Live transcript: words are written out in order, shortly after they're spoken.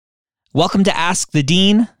Welcome to Ask the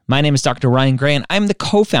Dean. My name is Dr. Ryan Gray, and I'm the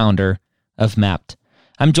co-founder of Mapped.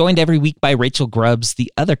 I'm joined every week by Rachel Grubbs,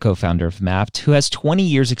 the other co-founder of Mapped, who has 20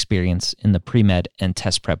 years experience in the pre-med and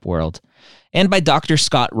test prep world, and by Dr.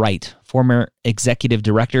 Scott Wright, former executive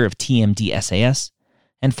director of TMD SAS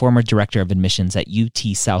and former director of admissions at UT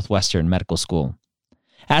Southwestern Medical School.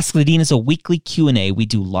 Ask the Dean is a weekly Q&A we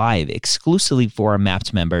do live exclusively for our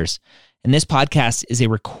Mapped members, and this podcast is a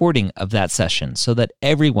recording of that session so that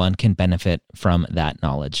everyone can benefit from that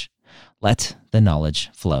knowledge. Let the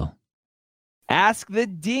knowledge flow. Ask the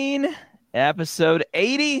Dean, episode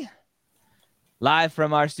 80, live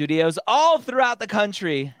from our studios all throughout the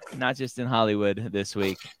country, not just in Hollywood this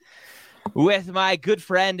week, with my good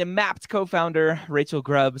friend and Mapped co-founder, Rachel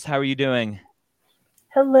Grubbs. How are you doing?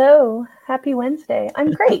 Hello. Happy Wednesday.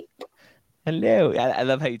 I'm great. Hello. I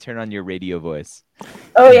love how you turn on your radio voice.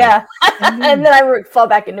 Oh, yeah. And then I fall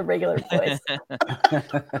back into regular voice.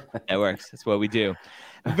 That works. That's what we do.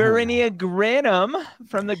 Verinia Granum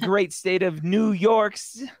from the great state of New York.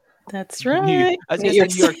 That's right. I was going to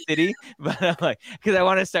say New York City, but I'm like, because I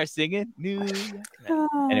want to start singing. New York.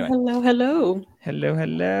 Anyway. Hello.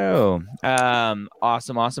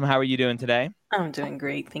 Awesome. How are you doing today? I'm doing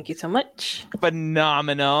great. Thank you so much.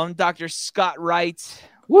 Phenomenal. Dr. Scott Wright.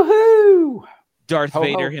 Woohoo! Darth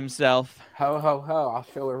Vader himself. Ho, ho, ho. I'll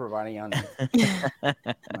show everybody on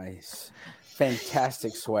my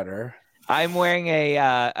fantastic sweater. I'm wearing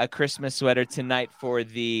a Christmas sweater tonight for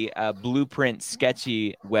the Blueprint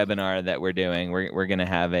Sketchy webinar that we're doing. We're going to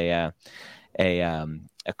have a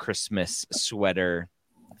Christmas sweater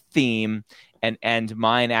theme. And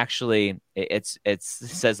mine actually, it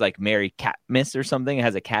says like Merry Catmas or something. It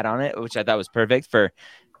has a cat on it, which I thought was perfect for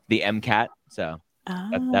the MCAT. So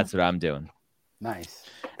that's what I'm doing. Nice.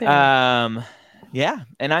 Yeah,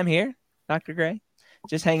 and I'm here, Dr. Gray,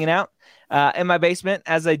 just hanging out in my basement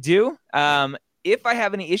as I do. If I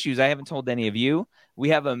have any issues, I haven't told any of you. We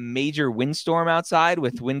have a major windstorm outside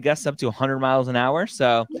with wind gusts up to 100 miles an hour.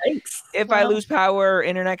 So if I lose power or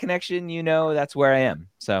internet connection, you know that's where I am.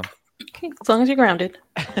 So. Okay, as long as you're grounded.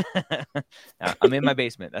 I'm in my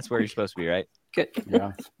basement. That's where you're supposed to be, right? Good.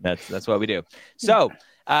 Yeah. That's what we do. So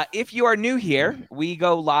if you are new here, we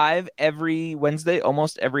go live every Wednesday,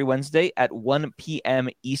 almost every Wednesday at 1 p.m.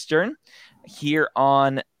 Eastern here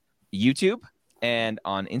on YouTube and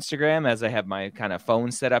on Instagram, as I have my kind of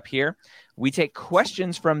phone set up here. We take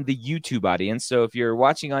questions from the YouTube audience. So if you're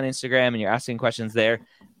watching on Instagram and you're asking questions there,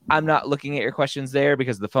 I'm not looking at your questions there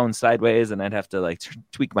because the phone's sideways and I'd have to like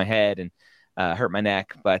tweak my head and hurt my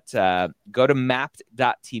neck. But go to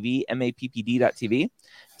mapped.tv, mappd.tv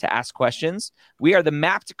to ask questions. We are the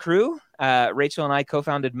Mapped crew. Rachel and I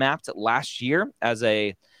co-founded Mapped last year as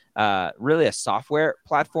a really a software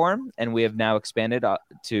platform, and we have now expanded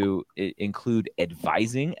to include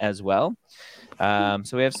advising as well. So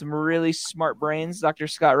we have some really smart brains. Dr.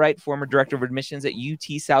 Scott Wright, former director of admissions at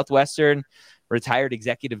UT Southwestern, retired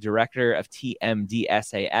executive director of TMD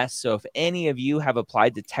SAS. So if any of you have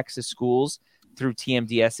applied to Texas schools through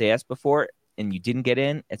TMD SAS before and you didn't get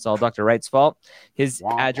in, it's all Dr. Wright's fault. His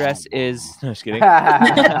address is no, just kidding.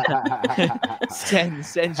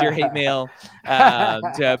 send your hate mail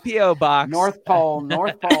to P.O. Box North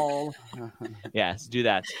Pole. Yes, do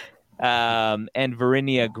that. And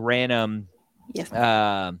Verinia Granum, Yes.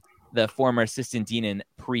 the former assistant dean in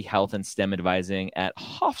pre-health and STEM advising at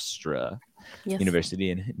Hofstra University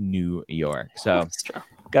in New York. So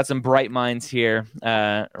got some bright minds here.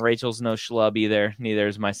 Rachel's no schlub either. Neither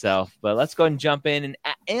is myself. But let's go and jump in and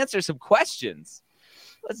answer some questions.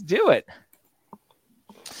 Let's do it.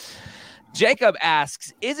 Jacob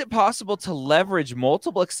asks, is it possible to leverage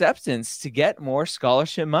multiple acceptance to get more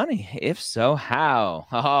scholarship money? If so, how?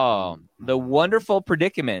 Oh, the wonderful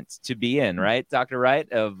predicament to be in, right, Dr. Wright?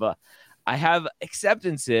 Of I have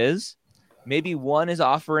acceptances. Maybe one is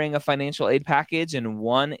offering a financial aid package and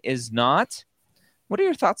one is not. What are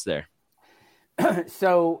your thoughts there?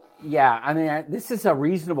 So, yeah, I mean, this is a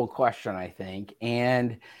reasonable question, I think.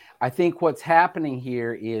 And I think what's happening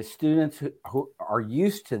here is students who are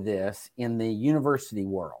used to this in the university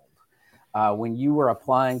world. When you were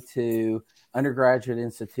applying to undergraduate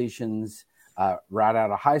institutions right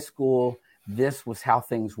out of high school, this was how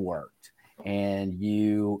things worked. And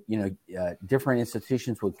different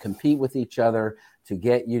institutions would compete with each other to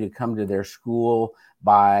get you to come to their school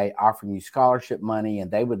by offering you scholarship money, and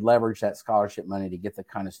they would leverage that scholarship money to get the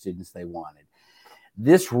kind of students they wanted.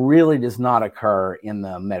 This really does not occur in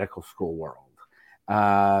the medical school world.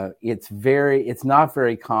 It's not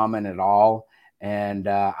very common at all. And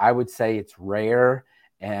I would say it's rare.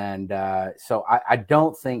 And so I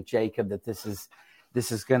don't think, Jacob, that this is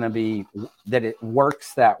this is going to be, that it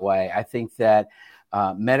works that way. I think that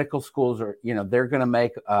medical schools are, they're going to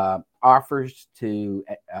make offers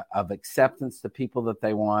of acceptance to people that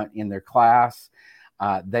they want in their class.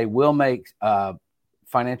 They will make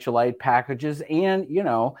financial aid packages, and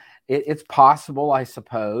it's possible, I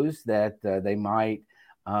suppose, that they might,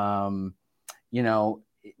 but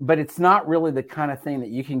it's not really the kind of thing that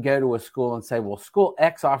you can go to a school and say, well, school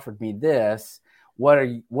X offered me this.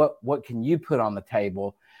 What can you put on the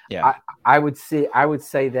table? Yeah. I would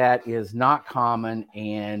say that is not common,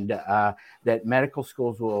 and that medical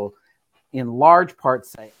schools will, in large part,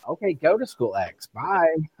 say, "Okay, go to school X.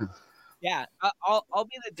 Bye." Yeah, I'll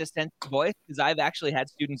be the dissenting voice, because I've actually had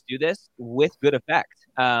students do this with good effect.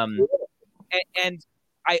 And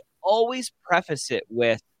I always preface it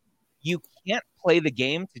with, you can't play the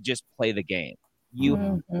game to just play the game.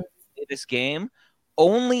 You play this game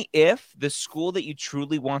only if the school that you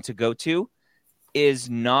truly want to go to is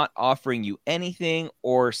not offering you anything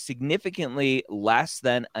or significantly less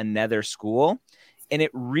than another school, and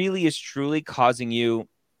it really is truly causing you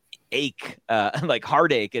like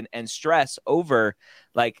heartache and stress over,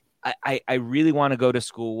 like, I really want to go to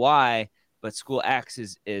school Y, but school X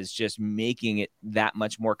is just making it that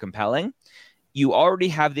much more compelling. You already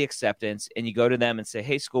have the acceptance, and you go to them and say,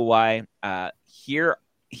 hey, school Y,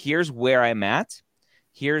 here's where I'm at.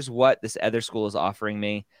 Here's what this other school is offering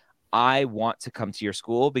me. I want to come to your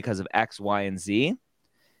school because of X, Y, and Z.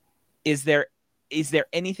 Is there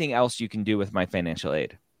anything else you can do with my financial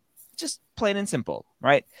aid? Just plain and simple,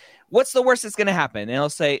 right? What's the worst that's going to happen? And they'll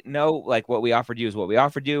say, no, like, what we offered you is what we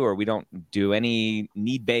offered you, or we don't do any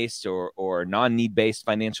need-based or non-need-based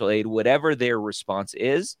financial aid, whatever their response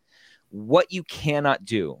is. What you cannot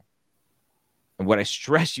do, and what I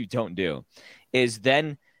stress you don't do, is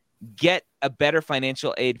then get a better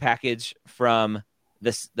financial aid package from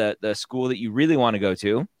the school that you really want to go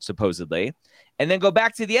to, supposedly, and then go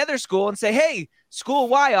back to the other school and say, hey, school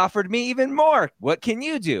Y offered me even more. What can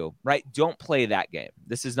you do? Right? Don't play that game.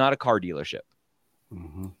 This is not a car dealership.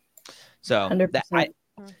 Mm-hmm. So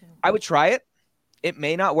I would try it. It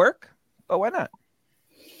may not work, but why not?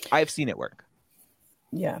 I've seen it work.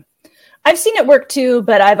 Yeah. I've seen it work too,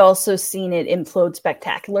 but I've also seen it implode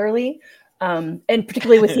spectacularly. And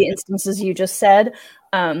particularly with the instances you just said,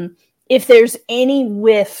 if there's any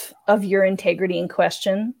whiff of your integrity in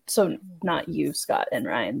question, so not you, Scott and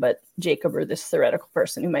Ryan, but Jacob or this theoretical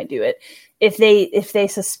person who might do it, if they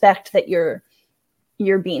suspect that you're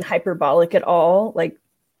being hyperbolic at all, like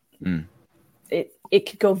it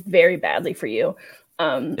could go very badly for you.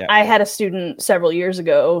 I had a student several years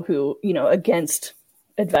ago who, against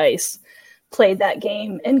advice, played that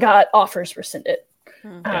game and got offers rescinded.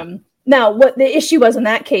 Now, what the issue was in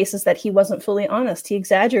that case is that he wasn't fully honest. He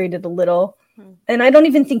exaggerated a little. And I don't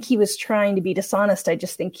even think he was trying to be dishonest. I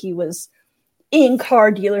just think he was in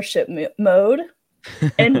car dealership mode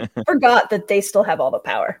and forgot that they still have all the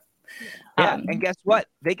power. Yeah, and guess what?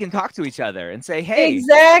 They can talk to each other and say, hey.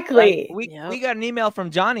 Exactly. We got an email from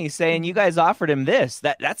Johnny saying you guys offered him this.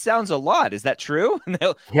 That sounds a lot. Is that true?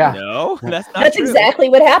 Yeah. No, that's not That's true. Exactly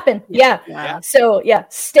what happened. Yeah. So,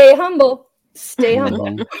 stay humble. Stay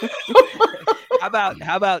humble.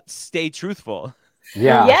 How about stay truthful?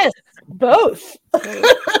 Yeah. Yes, both.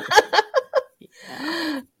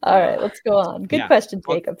 All right, let's go on. Good question,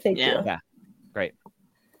 Jacob. Thank you. Yeah, great.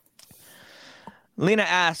 Lena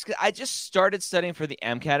asks, I just started studying for the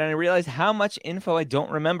MCAT and I realized how much info I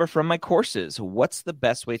don't remember from my courses. What's the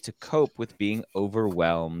best way to cope with being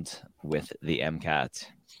overwhelmed with the MCAT?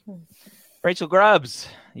 Rachel Grubbs,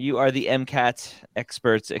 you are the MCAT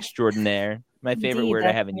experts extraordinaire. My favorite word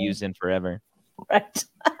I haven't used in forever. Right.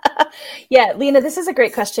 Yeah, Lena, this is a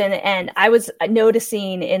great question. And I was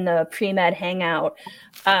noticing in the pre-med hangout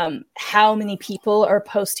how many people are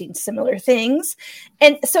posting similar things.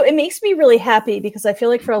 And so it makes me really happy because I feel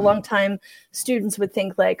like for a long time, students would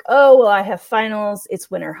think like, oh, well, I have finals. It's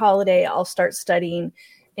winter holiday. I'll start studying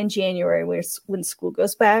in January when school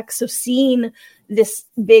goes back. So seeing this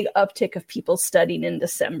big uptick of people studying in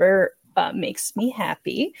December makes me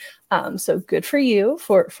happy. So good for you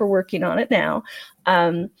for working on it now.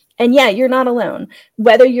 And yeah, you're not alone.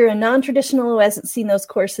 Whether you're a non-traditional who hasn't seen those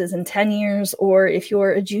courses in 10 years, or if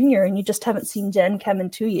you're a junior and you just haven't seen Gen Chem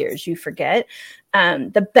in 2 years, you forget.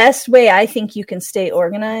 The best way I think you can stay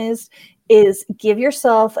organized is give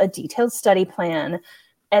yourself a detailed study plan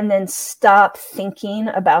and then stop thinking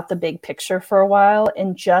about the big picture for a while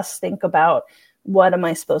and just think about what am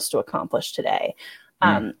I supposed to accomplish today?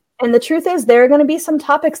 And the truth is there are going to be some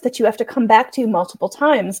topics that you have to come back to multiple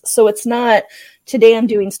times. So it's not today I'm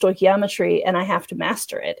doing stoichiometry and I have to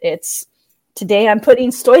master it. It's today I'm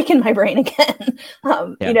putting stoic in my brain again.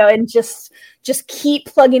 And just keep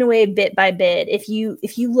plugging away bit by bit. If you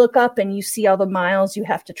look up and you see all the miles you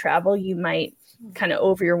have to travel, you might kind of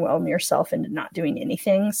overwhelm yourself into not doing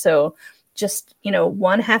anything. So just,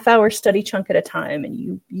 1.5 hour study chunk at a time,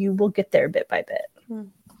 and you will get there bit by bit.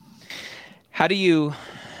 How do you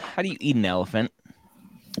eat an elephant?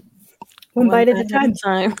 One bite at a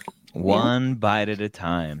time. One bite at a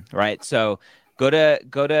time. Right. So go to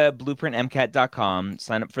blueprintmcat.com,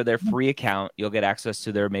 sign up for their free account. You'll get access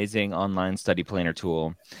to their amazing online study planner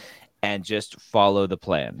tool, and just follow the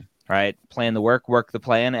plan. Right. Plan the work the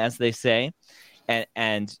plan, as they say.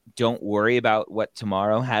 And don't worry about what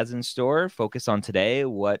tomorrow has in store. Focus on today,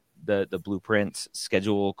 what the Blueprint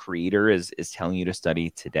schedule creator is telling you to study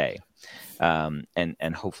today.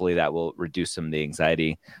 And hopefully that will reduce some of the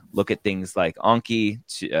anxiety. Look at things like Anki,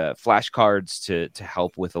 flashcards to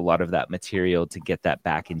help with a lot of that material to get that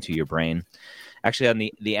back into your brain. Actually, on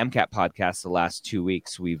the MCAT podcast, the last 2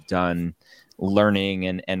 weeks, we've done learning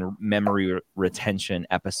and memory retention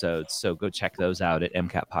episodes. So go check those out at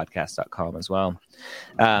mcatpodcast.com as well.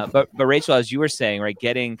 But Rachel, as you were saying, right,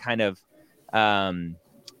 getting kind of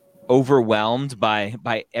overwhelmed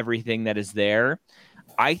by everything that is there.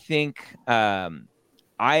 I think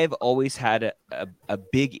I've always had a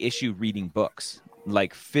big issue reading books,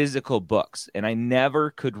 like physical books. And I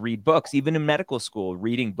never could read books. Even in medical school,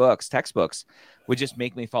 reading books, textbooks would just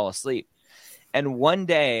make me fall asleep. And one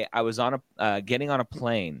day I was getting on a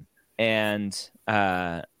plane, and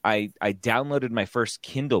I downloaded my first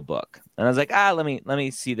Kindle book, and I was like, let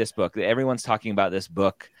me see this book. Everyone's talking about this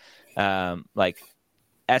book, like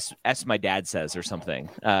S my dad says or something,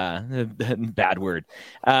 bad word.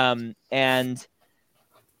 And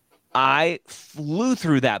I flew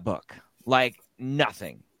through that book like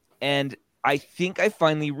nothing. And I think I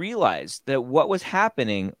finally realized that what was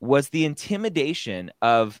happening was the intimidation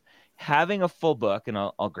of having a full book, and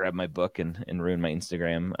I'll grab my book and ruin my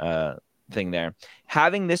Instagram thing there.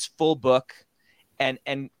 Having this full book and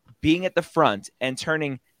being at the front and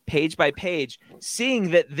turning page by page, seeing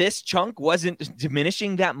that this chunk wasn't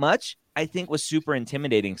diminishing that much, I think was super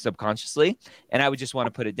intimidating subconsciously. And I would just want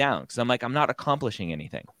to put it down because I'm like, I'm not accomplishing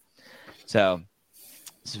anything. So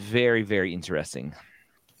it's very, very interesting.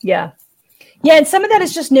 Yeah. Yeah. And some of that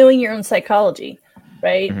is just knowing your own psychology,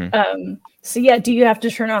 right? Mm-hmm. So yeah, do you have to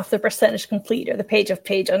turn off the percentage complete or the page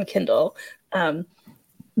on Kindle?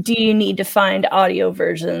 Do you need to find audio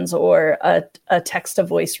versions or a text to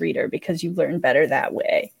voice reader because you learn better that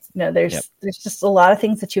way? There's just a lot of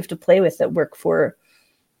things that you have to play with that work for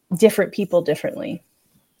different people differently.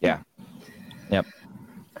 Yeah. Yep.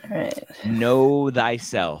 All right. Know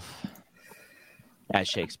thyself, as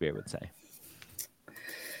Shakespeare would say.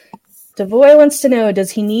 Devoy wants to know,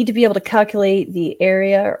 does he need to be able to calculate the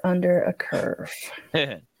area under a curve?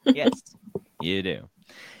 Yes, you do.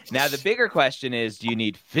 Now, the bigger question is, do you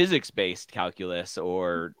need physics-based calculus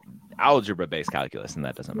or algebra-based calculus? And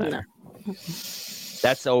that doesn't matter. No.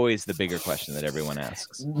 That's always the bigger question that everyone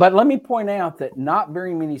asks. But let me point out that not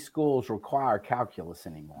very many schools require calculus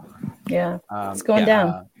anymore. Yeah, it's going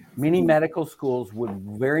down. Many medical schools would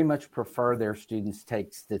very much prefer their students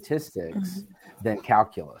take statistics than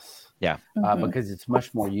calculus. Yeah. Because it's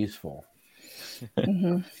much more useful.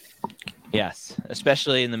 Yes,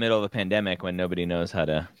 especially in the middle of a pandemic when nobody knows how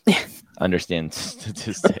to understand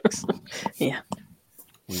statistics. Yeah.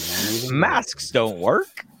 Masks don't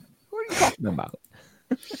work. What are you talking about?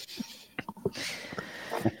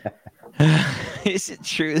 Is it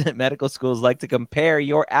true that medical schools like to compare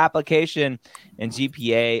your application and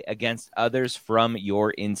GPA against others from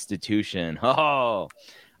your institution? Oh,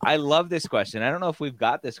 I love this question. I don't know if we've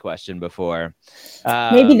got this question before.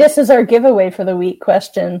 Maybe this is our giveaway for the week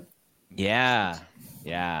question. Yeah,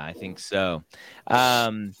 I think so.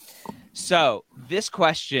 So this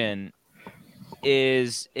question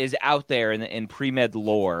is out there in pre-med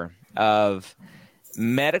lore of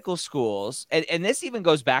medical schools, and this even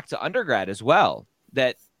goes back to undergrad as well,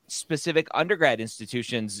 that specific undergrad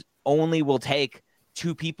institutions only will take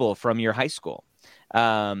 2 people from your high school.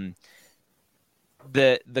 The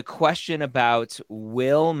question about,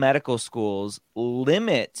 will medical schools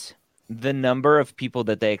limit the number of people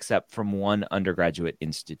that they accept from one undergraduate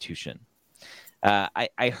institution?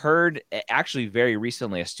 I heard actually very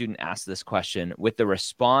recently a student asked this question with the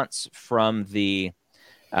response from the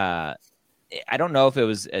I don't know if it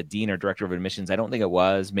was a dean or director of admissions. I don't think it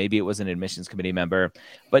was. Maybe it was an admissions committee member.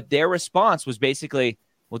 But their response was basically,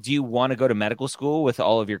 well, do you want to go to medical school with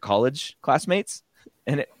all of your college classmates?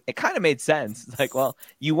 And it kind of made sense. It's like, well,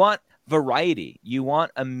 you want variety. You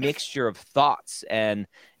want a mixture of thoughts and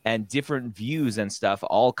and different views and stuff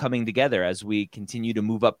all coming together as we continue to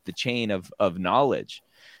move up the chain of knowledge.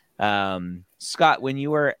 Scott, when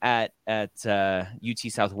you were at UT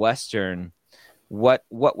Southwestern, what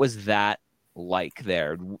was that like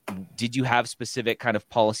there? Did you have specific kind of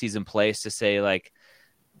policies in place to say, like,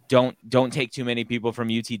 don't take too many people from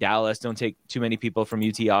UT Dallas, don't take too many people from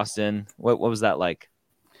UT Austin? What was that like?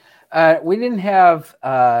 We didn't have,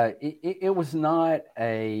 it was not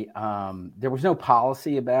a, there was no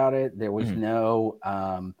policy about it. There was no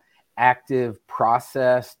active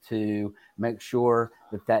process to make sure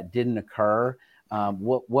that didn't occur.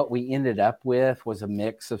 What we ended up with was a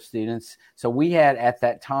mix of students. So we had at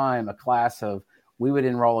that time we would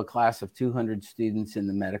enroll a class of 200 students in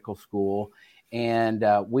the medical school. And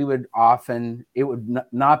we would often, it would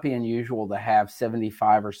not be unusual to have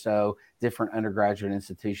 75 or so different undergraduate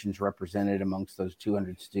institutions represented amongst those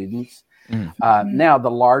 200 students. Now, the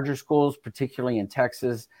larger schools, particularly in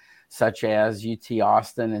Texas, such as UT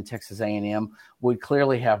Austin and Texas A&M, would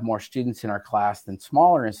clearly have more students in our class than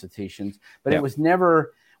smaller institutions. But it was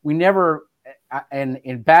never,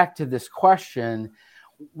 and back to this question,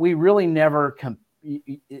 we really never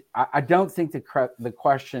I don't think the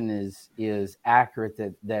question is accurate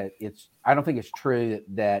that it's, I don't think it's true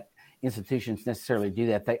that institutions necessarily do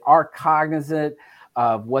that. They are cognizant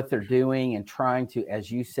of what they're doing and trying to,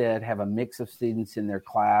 as you said, have a mix of students in their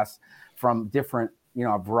class from different,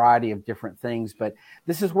 a variety of different things. But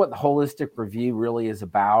this is what the holistic review really is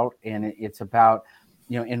about. And it's about,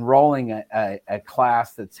 enrolling a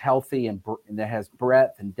class that's healthy and that has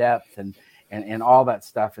breadth and depth and all that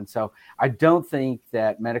stuff. And so I don't think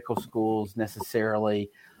that medical schools necessarily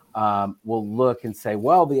will look and say,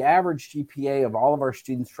 well, the average GPA of all of our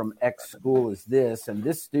students from X school is this, and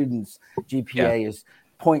this student's GPA is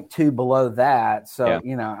 0.2 below that. So,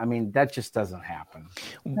 that just doesn't happen.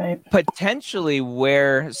 Right. Potentially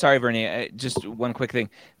sorry, Vernie, just one quick thing.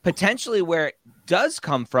 Potentially where it does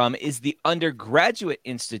come from is the undergraduate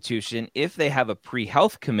institution, if they have a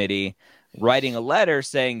pre-health committee, writing a letter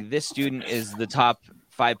saying this student is the top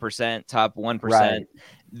 5%, top 1%. Right.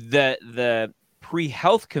 The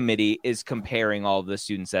pre-health committee is comparing all of the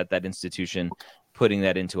students at that institution, putting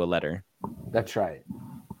that into a letter. That's right.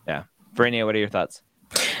 Yeah. Verenia, what are your thoughts?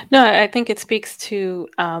 No, I think it speaks to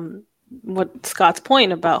what Scott's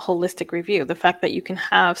point about holistic review, the fact that you can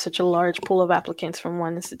have such a large pool of applicants from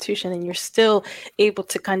one institution and you're still able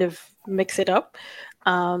to kind of mix it up.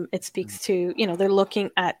 It speaks to, they're looking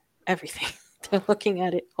at everything. They're looking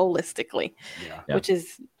at it holistically, which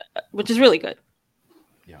is really good.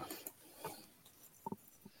 Yeah.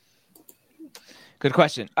 Good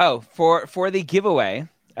question. Oh, for the giveaway,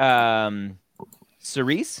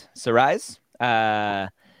 Cerise,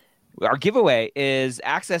 our giveaway is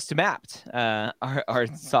access to Mapped, our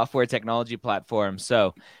software technology platform.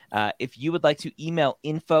 So if you would like to email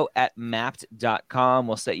info@mapped.com,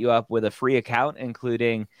 we'll set you up with a free account,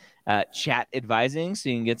 including chat advising, so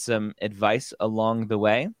you can get some advice along the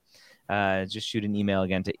way. Just shoot an email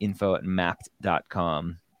again to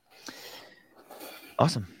info@mapped.com.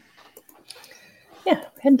 Awesome. Yeah,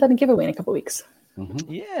 we hadn't done a giveaway in a couple weeks.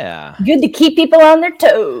 Yeah. Good to keep people on their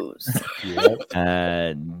toes.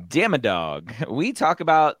 Damn a dog. We talk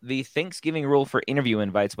about the Thanksgiving rule for interview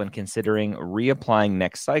invites when considering reapplying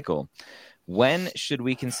next cycle. When should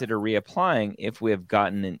we consider reapplying if we have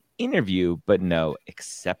gotten an interview but no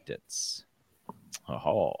acceptance?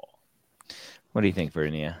 Oh. What do you think,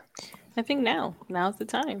 Verenia? I think now's the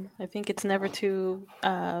time. I think it's never too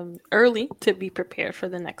early to be prepared for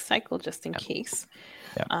the next cycle, just in case.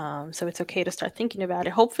 So it's okay to start thinking about it.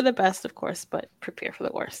 Hope for the best, of course, but prepare for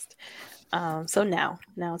the worst. So now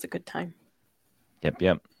is a good time.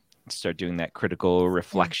 Yep. Start doing that critical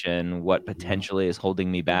reflection. What potentially is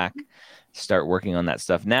holding me back? Start working on that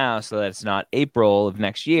stuff now so that it's not April of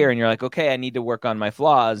next year and you're like, okay, I need to work on my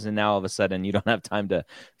flaws. And now all of a sudden you don't have time to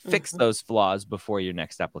fix those flaws before your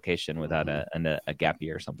next application without a gap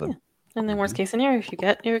year or something. Yeah. And then worst case scenario, if you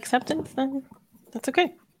get your acceptance, then that's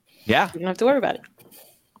okay. Yeah. You don't have to worry about it.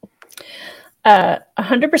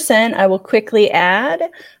 100%. I will quickly add,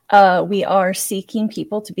 we are seeking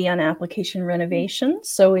people to be on application renovation.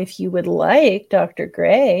 So if you would like Dr.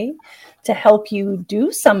 Gray to help you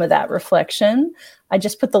do some of that reflection, I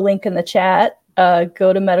just put the link in the chat.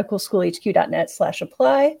 Go to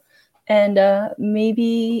medicalschoolhq.net/apply. And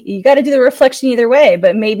maybe you got to do the reflection either way,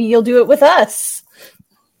 but maybe you'll do it with us.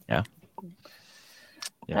 Yeah.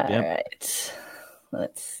 All right.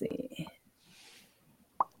 Let's see.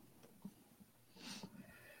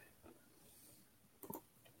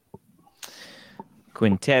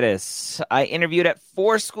 Quinteris, I interviewed at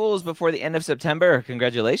 4 schools before the end of September.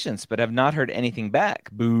 Congratulations, but have not heard anything back.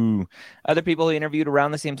 Boo. Other people who interviewed around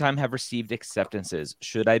the same time have received acceptances.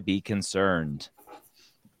 Should I be concerned?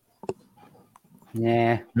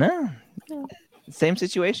 Yeah. No. Same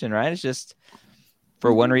situation, right? It's just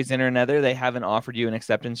for one reason or another, they haven't offered you an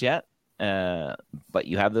acceptance yet. But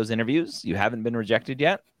you have those interviews. You haven't been rejected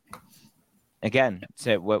yet. Again,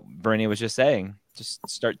 to what Bernie was just saying, just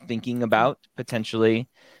start thinking about potentially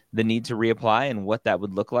the need to reapply and what that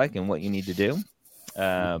would look like and what you need to do.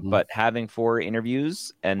 But having 4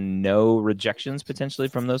 interviews and no rejections potentially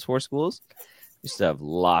from those 4 schools, you still have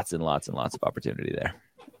lots and lots and lots of opportunity there.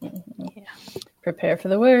 Yeah. Prepare for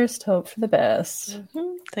the worst, hope for the best.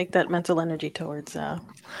 Take that mental energy towards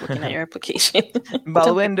looking at your application.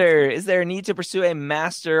 Balwinder, is there a need to pursue a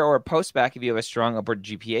master or a postbac if you have a strong upward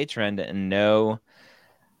GPA trend and know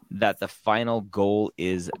that the final goal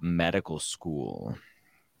is medical school?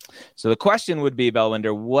 So the question would be,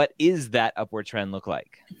 Balwinder, what is that upward trend look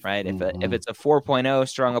like, right? If it's a 4.0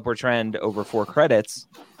 strong upward trend over 4 credits,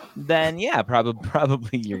 then yeah,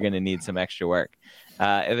 probably you're going to need some extra work.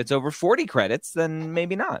 If it's over 40 credits, then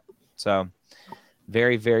maybe not. So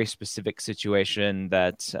very, very specific situation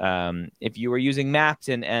that if you were using Mapped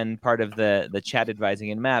and part of the chat advising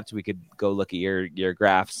in Mapped, we could go look at your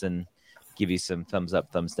graphs and give you some thumbs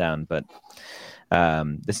up, thumbs down. But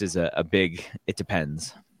this is a big, it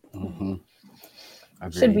depends.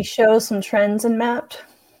 Should we show some trends in Mapped?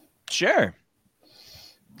 Sure.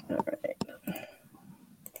 All right.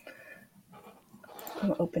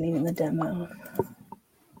 I'm opening the demo.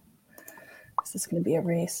 Is this going to be a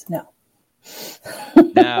race? No.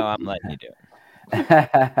 No, I'm letting you do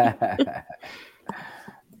it.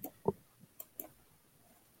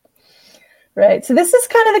 Right. So this is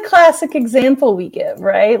kind of the classic example we give,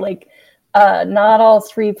 right? Like not all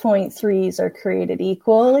 3.3s are created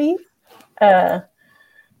equally.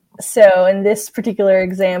 So in this particular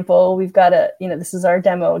example, we've got this is our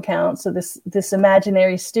demo account. So this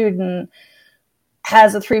imaginary student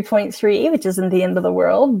has a 3.3, which isn't the end of the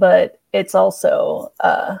world, but it's also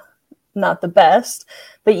not the best.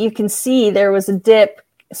 But you can see there was a dip.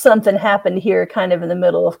 Something happened here kind of in the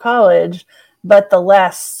middle of college, but the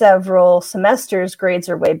last several semesters, grades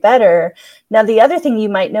are way better. Now, the other thing you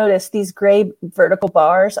might notice, these gray vertical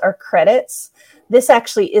bars are credits. This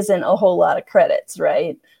actually isn't a whole lot of credits,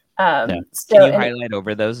 right? Can you highlight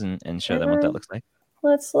over those and show them what that looks like?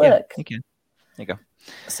 Let's look. Yeah, you can. There you go.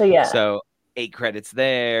 So, yeah. So 8 credits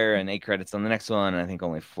there and 8 credits on the next one. And I think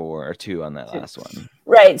only 4 or 2 on that last one.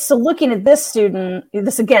 Right. So looking at this student,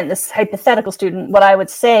 this hypothetical student, what I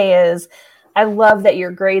would say is, I love that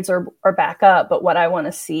your grades are back up, but what I want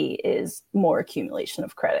to see is more accumulation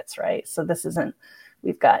of credits, right? So this isn't,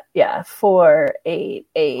 we've got, 4, 8,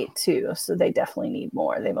 8, 2. So they definitely need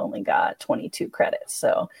more. They've only got 22 credits.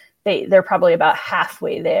 So they're probably about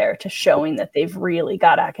halfway there to showing that they've really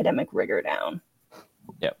got academic rigor down.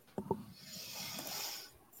 Yep.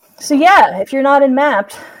 So if you're not in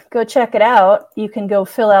Mapped, go check it out. You can go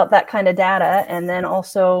fill out that kind of data and then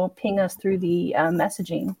also ping us through the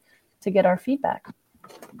messaging to get our feedback.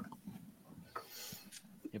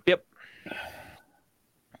 Yep.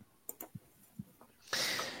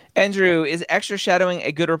 Andrew, is extra shadowing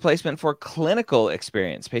a good replacement for clinical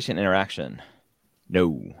experience, patient interaction?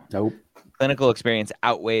 No. Nope. Clinical experience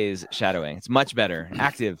outweighs shadowing. It's much better,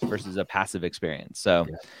 active versus a passive experience. So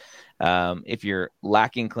if you're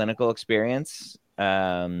lacking clinical experience,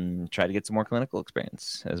 try to get some more clinical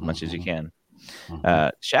experience as much as you can.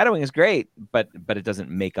 Shadowing is great, but it doesn't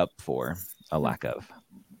make up for a lack of.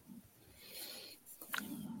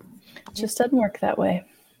 It just doesn't work that way.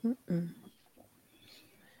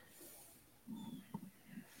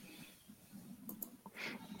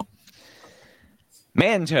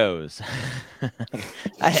 Man toes.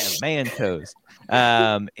 I have man toes.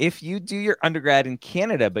 If you do your undergrad in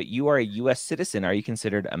Canada, but you are a U.S. citizen, are you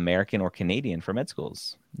considered American or Canadian for med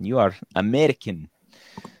schools? You are American.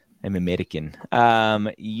 I'm American.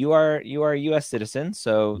 You are a U.S. citizen,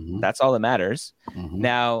 so that's all that matters.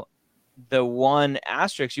 Now, the one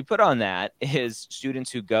asterisk you put on that is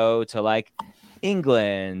students who go to like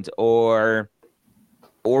England or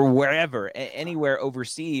wherever, anywhere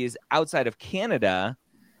overseas outside of Canada.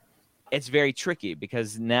 It's very tricky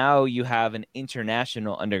because now you have an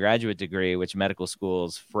international undergraduate degree, which medical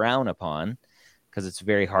schools frown upon, because it's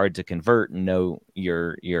very hard to convert and know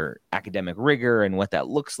your academic rigor and what that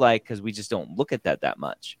looks like, because we just don't look at that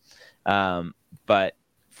much. But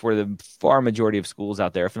for the far majority of schools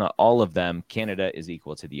out there, if not all of them, Canada is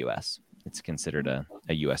equal to the U.S. It's considered a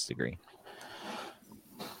U.S. degree.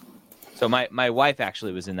 So my wife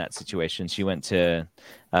actually was in that situation. She went to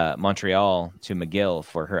Montreal to McGill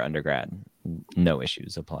for her undergrad. No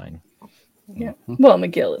issues applying. Yeah. Well,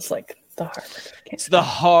 McGill is like the Harvard of Canada. It's the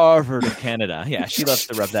Harvard of Canada. Yeah, she loves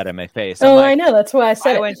to rub that in my face. Oh, I know. That's why I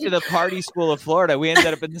said I went to the party school of Florida. We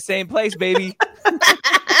ended up in the same place, baby.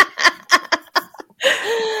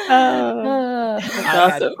 I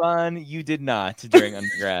had fun. You did not during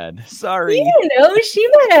undergrad. Sorry. You know, she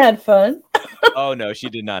might have had fun. Oh, no, she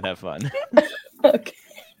did not have fun. Okay.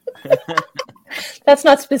 That's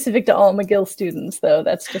not specific to all McGill students, though.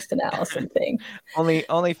 That's just an Allison thing.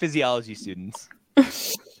 Only physiology students.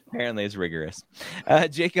 Apparently, it's rigorous.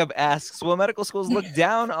 Jacob asks, will medical schools look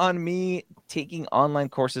down on me taking online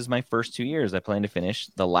courses my first 2 years? I plan to finish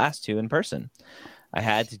the last 2 in person. I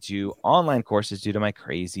had to do online courses due to my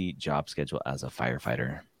crazy job schedule as a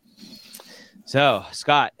firefighter. So,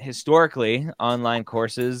 Scott, historically, online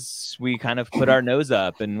courses, we kind of put our nose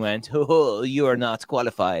up and went, oh, you are not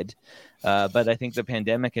qualified. But I think the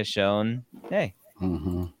pandemic has shown, hey,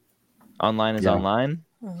 online is online.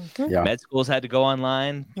 Yeah. Med schools had to go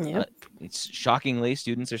online. Yep. It's shockingly,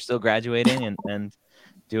 students are still graduating and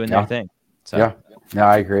doing their thing. So, no,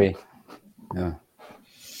 I agree. Yeah.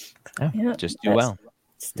 Just do well.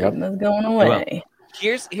 Stigma's going away.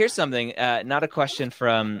 Here's something. Not a question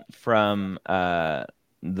from the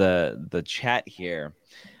chat here.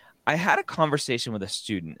 I had a conversation with a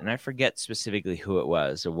student, and I forget specifically who it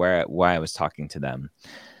was or why I was talking to them.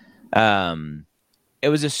 It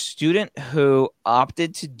was a student who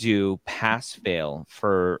opted to do pass-fail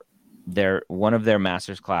for one of their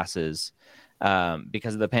master's classes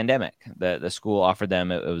because of the pandemic. The school offered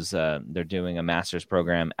them, it was they're doing a master's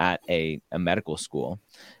program at a medical school.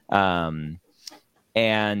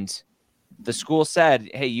 And the school said,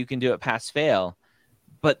 hey, you can do it pass-fail.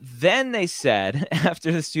 But then they said,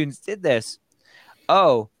 after the students did this,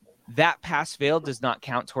 oh, that pass-fail does not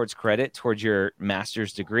count towards credit towards your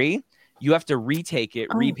master's degree. You have to retake it,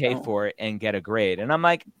 repay for it, and get a grade. And I'm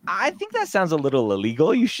like, I think that sounds a little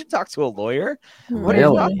illegal. You should talk to a lawyer. What are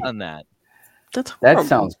your thoughts on that? That's horrible. That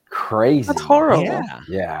sounds crazy. That's horrible.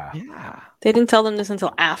 Yeah. They didn't tell them this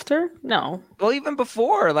until after? No. Well, even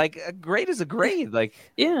before, like, a grade is a grade. Like,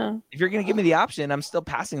 if you're going to give me the option, I'm still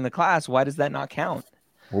passing the class. Why does that not count?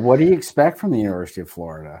 Well, what do you expect from the University of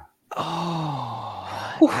Florida? Oh,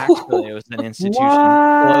 actually, it was an institution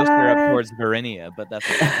closer up towards Verinia, but that's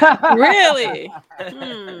really.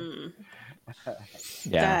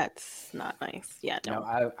 Yeah, that's not nice. Yeah,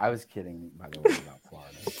 no. I was kidding, by the way, about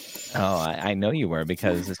Florida. Oh, I know you were,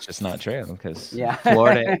 because it's just not true. Because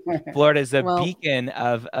Florida is a beacon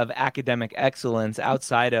of academic excellence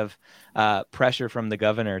outside of pressure from the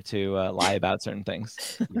governor to lie about certain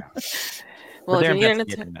things. Yeah. Well,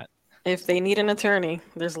 if they need an attorney,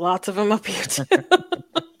 there's lots of them up here too.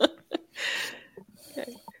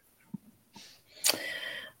 Okay.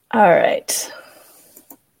 All right.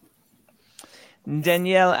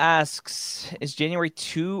 Danielle asks, is January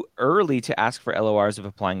too early to ask for LORs of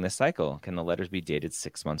applying this cycle? Can the letters be dated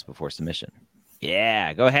 6 months before submission?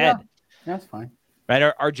 Yeah, go ahead. Yeah, that's fine.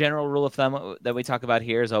 Right. Our general rule of thumb that we talk about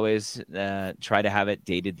here is always try to have it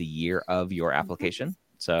dated the year of your application.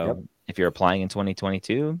 So if you're applying in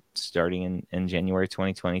 2022, starting in January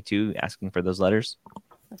 2022, asking for those letters.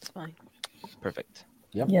 That's fine. Perfect.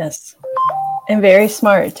 Yep. Yes. And very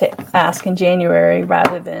smart to ask in January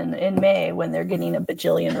rather than in May when they're getting a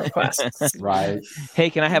bajillion requests. Right.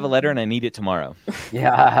 Hey, can I have a letter and I need it tomorrow?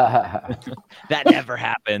 Yeah. That never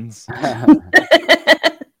happens.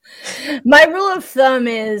 My rule of thumb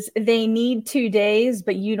is they need 2 days,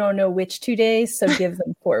 but you don't know which 2 days, so give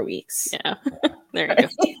them 4 weeks. Yeah. There you go.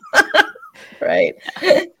 Right.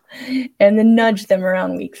 And then nudge them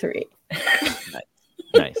around week 3.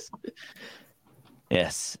 Nice.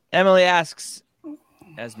 Yes. Emily asks,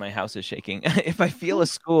 as my house is shaking, if I feel a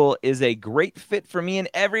school is a great fit for me in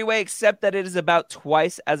every way, except that it is about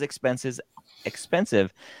twice as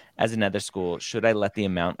expensive as another school, should I let the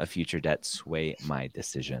amount of future debt sway my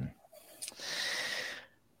decision?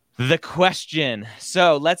 The question.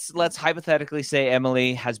 So let's hypothetically say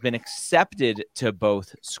Emily has been accepted to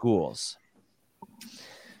both schools.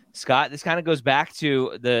 Scott, this kind of goes back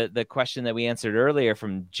to the question that we answered earlier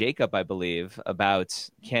from Jacob, I believe, about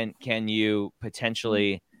can you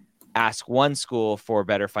potentially ask one school for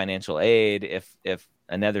better financial aid if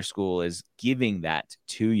another school is giving that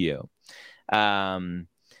to you.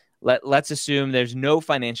 Let's assume there's no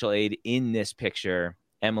financial aid in this picture.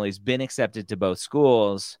 Emily's been accepted to both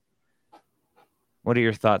schools. What are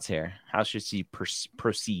your thoughts here? How should she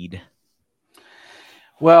proceed?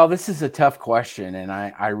 Well, this is a tough question, and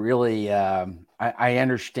I really I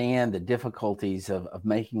understand the difficulties of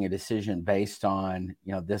making a decision based on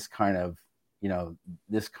this kind of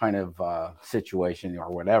situation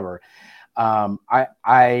or whatever.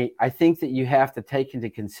 I think that you have to take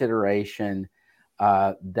into consideration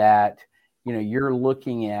that you're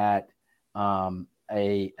looking at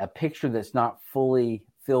a picture that's not fully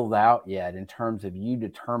filled out yet in terms of you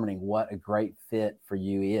determining what a great fit for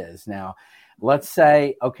you is. Now, let's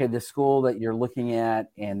say, okay, the school that you're looking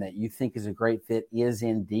at and that you think is a great fit is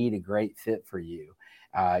indeed a great fit for you.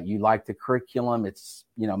 You like the curriculum. It's,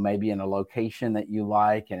 maybe in a location that you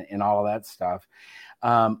like and all of that stuff.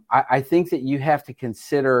 I think that you have to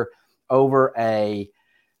consider over a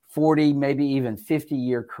 40, maybe even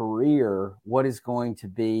 50-year career, what is going to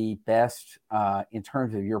be best in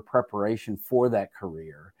terms of your preparation for that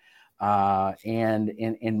career, and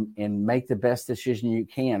make the best decision you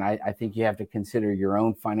can. I think you have to consider your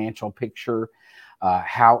own financial picture.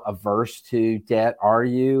 How averse to debt are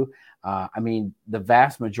you? The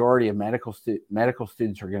vast majority of medical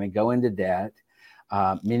students are going to go into debt.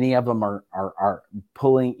 Many of them are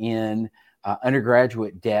pulling in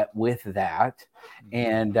undergraduate debt with that.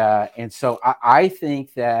 And so I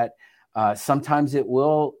think that sometimes it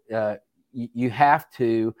will, you have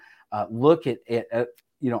to look at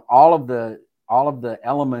all of the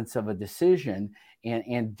elements of a decision,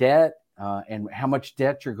 and debt and how much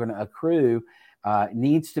debt you're going to accrue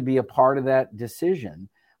needs to be a part of that decision.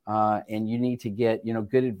 And you need to get,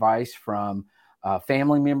 good advice from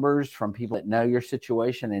family members, from people that know your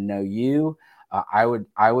situation and know you. I would,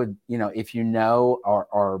 if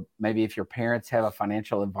or maybe if your parents have a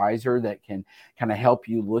financial advisor that can kind of help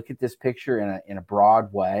you look at this picture in a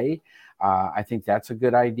broad way, I think that's a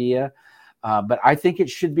good idea. But I think it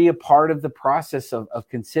should be a part of the process of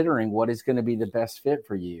considering what is going to be the best fit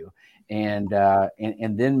for you, and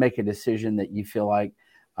then make a decision that you feel like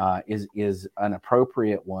is an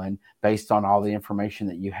appropriate one based on all the information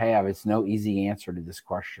that you have. It's no easy answer to this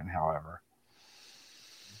question, however.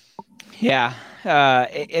 Yeah,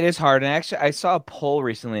 it is hard. And actually, I saw a poll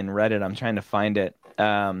recently in Reddit. I'm trying to find it.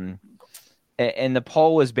 And the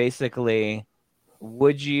poll was basically,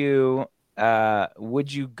 would you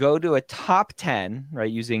go to a top 10,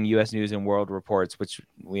 right, using U.S. News and World Reports, which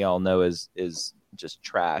we all know is just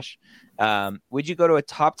trash. Would you go to a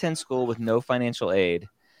top 10 school with no financial aid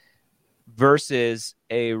versus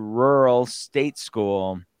a rural state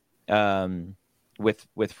school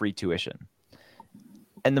with free tuition?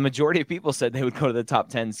 And the majority of people said they would go to the top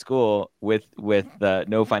 10 school with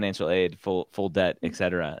no financial aid, full debt,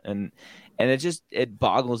 etc. And it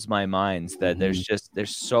boggles my mind that there's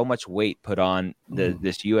so much weight put on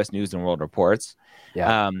this U.S. News and World Reports.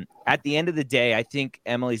 Yeah. At the end of the day, I think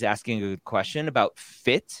Emily's asking a good question about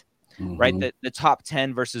fit, right? The top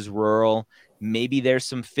 10 versus rural. Maybe there's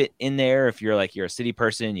some fit in there. If you're a city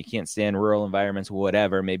person, you can't stand rural environments,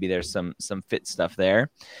 whatever. Maybe there's some fit stuff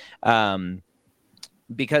there.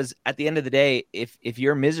 Because at the end of the day, if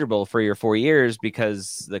you're miserable for your 4 years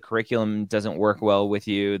because the curriculum doesn't work well with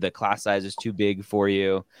you, the class size is too big for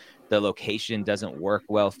you, the location doesn't work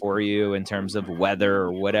well for you in terms of weather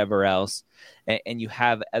or whatever else, and you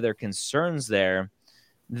have other concerns there,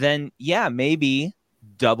 then yeah, maybe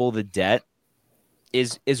double the debt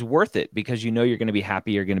is worth it, because you're going to be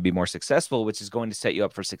happy, you're going to be more successful, which is going to set you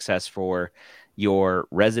up for success for your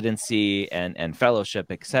residency and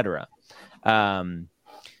fellowship, etc.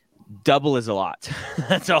 Double is a lot.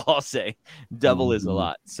 That's all I'll say. Double is a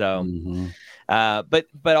lot. So, but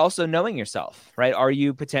also knowing yourself, right? Are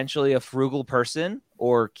you potentially a frugal person,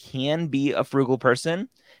 or can be a frugal person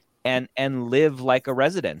and live like a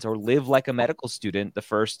resident or live like a medical student the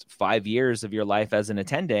first 5 years of your life as an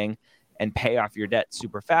attending and pay off your debt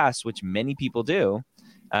super fast, which many people do.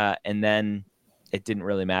 And then it didn't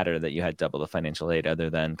really matter that you had double the financial aid, other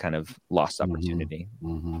than kind of lost opportunity.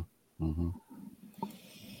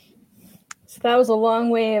 So that was a long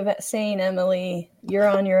way of saying, Emily, you're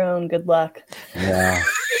on your own. Good luck. Yeah.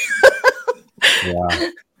 Yeah.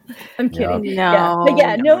 I'm kidding. No.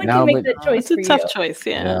 Yeah, no one can make that choice. It's a tough choice.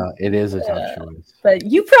 Yeah, it is a tough choice. But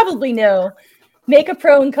you probably know. Make a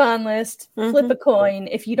pro and con list. Flip a coin.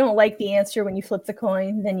 If you don't like the answer when you flip the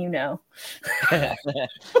coin, then you know.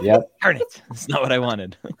 Yep. Darn it! That's not what I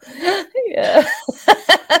wanted. Yeah.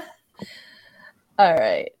 All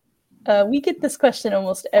right. We get this question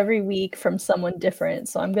almost every week from someone different,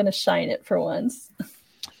 so I'm going to shine it for once.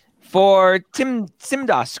 For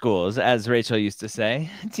TMDAS schools, as Rachel used to say,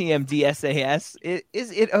 TMDSAS,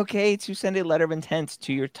 is it okay to send a letter of intent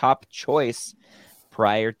to your top choice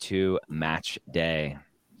prior to match day?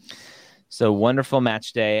 So wonderful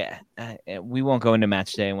match day. We won't go into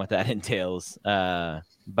match day and what that entails.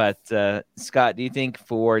 But Scott, do you think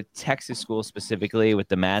for Texas schools specifically with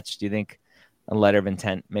the match, do you think a letter of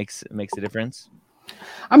intent makes a difference?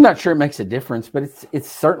 I'm not sure it makes a difference, but it's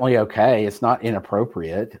certainly okay. It's not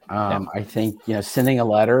inappropriate. I think, sending a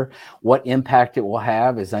letter, what impact it will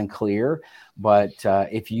have is unclear. But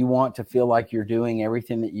if you want to feel like you're doing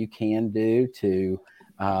everything that you can do to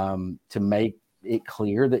make it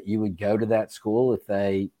clear that you would go to that school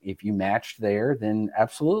if you matched there, then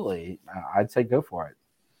absolutely, I'd say go for it.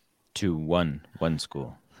 To one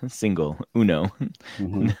school, single, uno,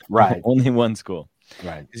 right? Only one school.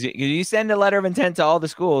 Right. You send a letter of intent to all the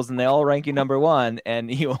schools and they all rank you number one and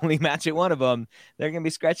you only match at one of them, they're going to be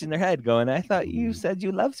scratching their head going, I thought you said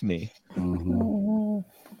you loved me.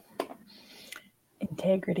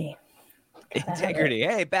 Integrity. Integrity.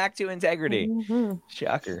 Hey, back to integrity.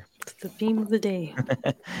 Shocker. It's the theme of the day.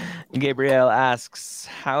 Gabrielle asks,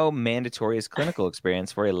 how mandatory is clinical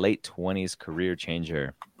experience for a late 20s career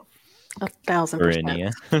changer?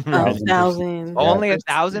 1,000%. 1,000%. Only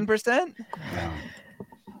 1,000%?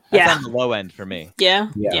 That's on the low end for me. Yeah,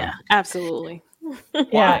 absolutely.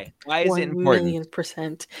 Why? Why is it important?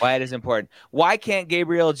 1,000,000%. Why it is important? Why can't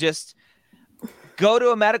Gabriel just go to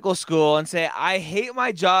a medical school and say, I hate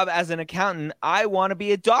my job as an accountant. I want to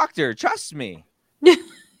be a doctor. Trust me.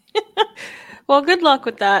 Well, good luck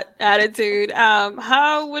with that attitude.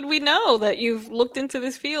 How would we know that you've looked into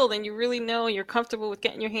this field and you really know you're comfortable with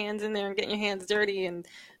getting your hands in there and getting your hands dirty and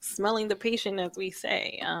smelling the patient, as we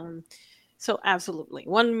say? So absolutely,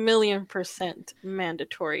 1,000,000%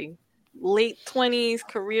 mandatory. Late 20s,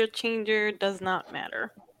 career changer, does not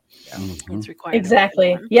matter. It's required.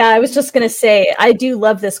 Exactly. Yeah, I was just going to say, I do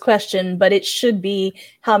love this question, but it should be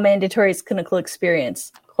how mandatory is clinical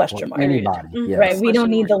experience? Question mark. Anybody. Yes. Right. We don't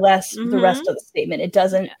need the rest of the statement. It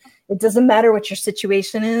doesn't matter what your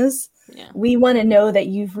situation is. Yeah. We want to know that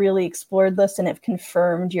you've really explored this and have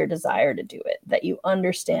confirmed your desire to do it, that you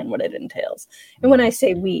understand what it entails. And when I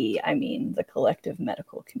say we, I mean the collective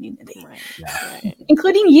medical community, Right.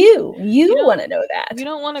 including you. You want to know that. We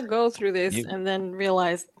don't want to go through this and then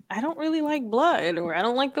realize I don't really like blood, or I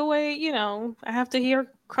don't like the way, I have to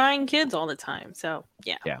hear crying kids all the time. So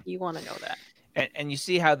you want to know that. And you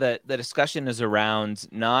see how the discussion is around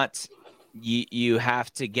not you have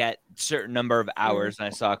to get certain number of hours. And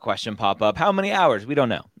I saw a question pop up. How many hours? We don't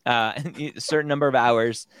know. A certain number of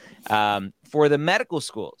hours for the medical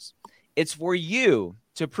schools. It's for you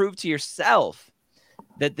to prove to yourself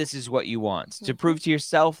that this is what you want, to prove to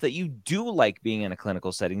yourself that you do like being in a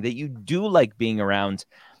clinical setting, that you do like being around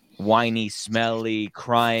whiny, smelly,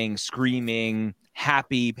 crying, screaming,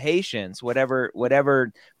 happy patients,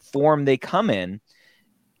 whatever form they come in.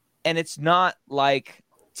 And it's not like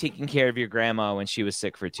taking care of your grandma when she was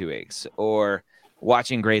sick for 2 weeks, or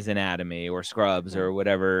watching Grey's Anatomy or Scrubs or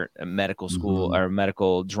whatever medical school or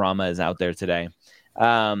medical drama is out there today.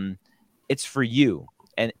 It's for you.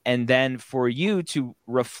 And then for you to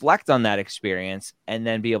reflect on that experience and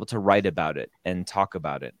then be able to write about it and talk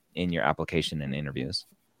about it in your application and interviews.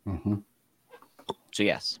 So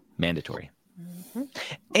yes, mandatory.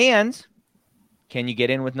 And can you get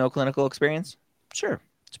in with no clinical experience? Sure.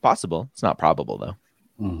 It's possible. It's not probable though.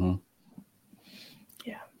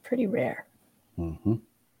 Yeah, pretty rare.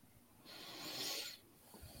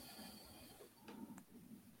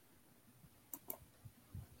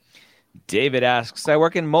 David asks, I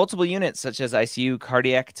work in multiple units such as ICU,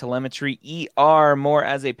 cardiac, telemetry, ER, more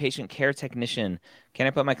as a patient care technician. Can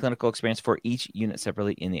I put my clinical experience for each unit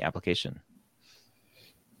separately in the application?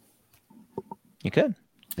 You could.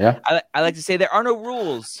 Yeah. I like to say there are no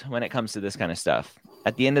rules when it comes to this kind of stuff.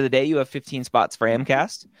 At the end of the day, you have 15 spots for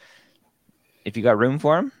AMCAST. If you got room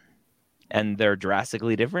for them and they're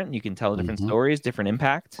drastically different, you can tell different stories, different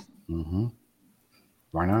impact.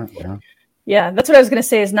 Why not? Yeah, that's what I was going to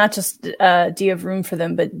say, is not just do you have room for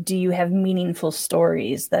them, but do you have meaningful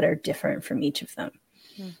stories that are different from each of them?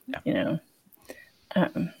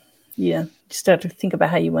 Just have to think about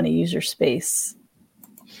how you want to use your space.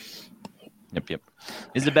 Yep.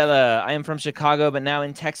 Isabella, I am from Chicago, but now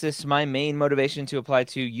in Texas. My main motivation to apply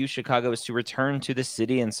to U Chicago is to return to the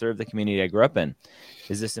city and serve the community I grew up in.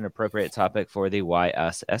 Is this an appropriate topic for the Why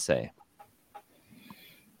Us essay?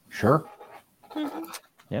 Sure.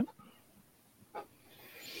 Yep.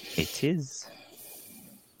 It is.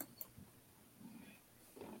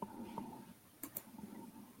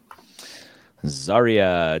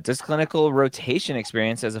 Zaria, does clinical rotation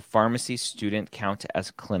experience as a pharmacy student count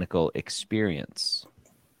as clinical experience?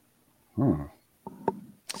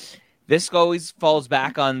 this always falls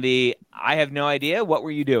back on I have no idea. What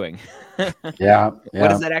were you doing? Yeah. What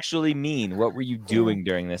does that actually mean? What were you doing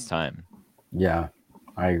during this time? Yeah,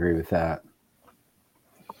 I agree with that.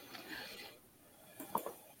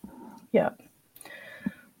 Yeah.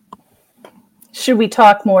 Should we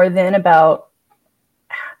talk more then about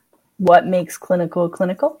what makes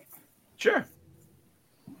clinical? Sure.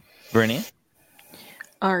 Bernie?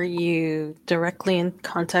 Are you directly in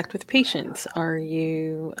contact with patients? Are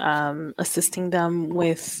you assisting them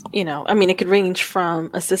with, it could range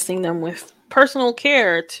from assisting them with personal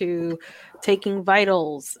care to taking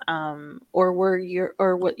vitals, or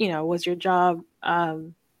was your job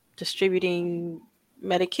distributing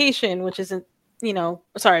medication, which isn't,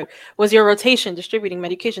 was your rotation distributing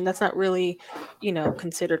medication? That's not really,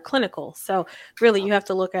 considered clinical. So really you have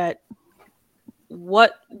to look at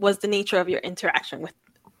what was the nature of your interaction with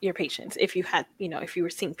your patients, if you had, if you were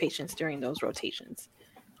seeing patients during those rotations.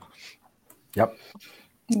 Yep.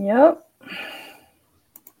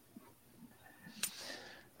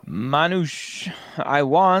 Manoush, I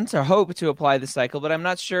want or hope to apply the cycle, but I'm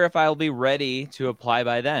not sure if I'll be ready to apply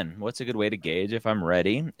by then. What's a good way to gauge if I'm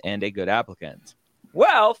ready and a good applicant?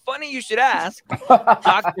 Well, funny you should ask.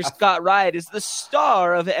 Dr. Scott Wright is the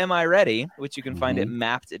star of Am I Ready, which you can find at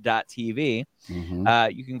mapped.tv.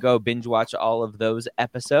 You can go binge watch all of those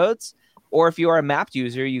episodes. Or if you are a Mapped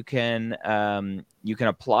user, you can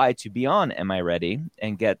apply to be on Am I Ready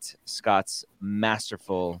and get Scott's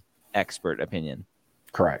masterful expert opinion.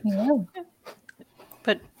 Correct. Yeah.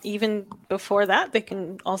 But even before that, they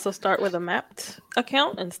can also start with a Mapped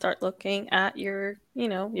account and start looking at your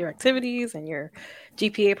activities and your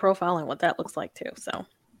GPA profile and what that looks like too. So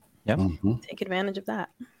take advantage of that.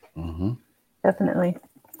 Definitely.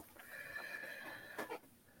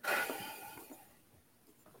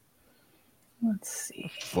 Let's see.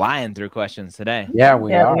 Flying through questions today. Yeah,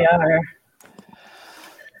 we are.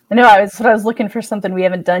 I know. I was looking for something we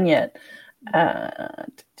haven't done yet.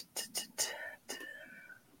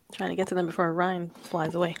 Trying to get to them before Ryan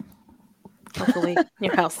flies away. Hopefully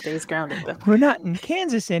your house stays grounded, though. We're not in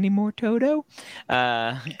Kansas anymore, Toto.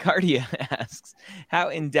 Cardia asks, how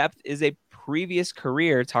in-depth is a previous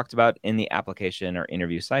career talked about in the application or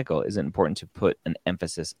interview cycle? Is it important to put an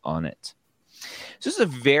emphasis on it? So this is a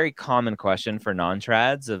very common question for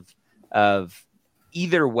non-trads of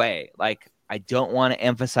either way. Like, I don't want to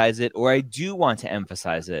emphasize it or I do want to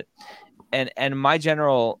emphasize it. And my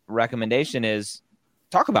general recommendation is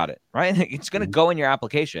talk about it, right? It's going to go in your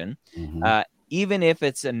application. Even if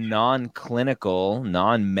it's a non-clinical,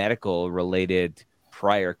 non-medical related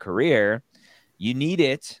prior career, you need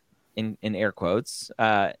it in air quotes.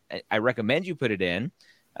 I recommend you put it in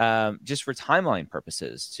just for timeline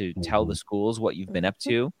purposes to tell the schools what you've been up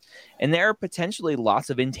to. And there are potentially lots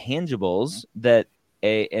of intangibles that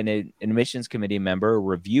an admissions committee member or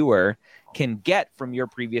reviewer can get from your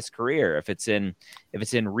previous career. If it's in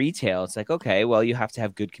retail, it's like, okay, well, you have to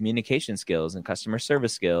have good communication skills and customer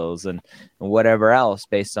service skills and whatever else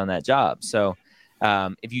based on that job. So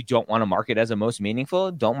if you don't want to mark it as a most meaningful,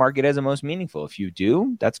 don't mark it as a most meaningful. If you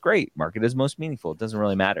do, that's great. Mark it as most meaningful. It doesn't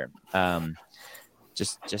really matter.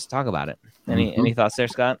 Just talk about it. Any thoughts there,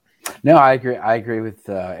 Scott? No, I agree. I agree with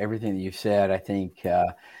everything that you've said. I think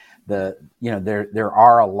there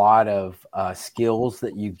are a lot of skills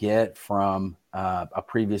that you get from a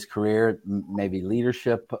previous career, maybe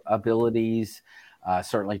leadership abilities,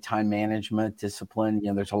 certainly time management, discipline.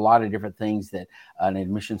 There's a lot of different things that an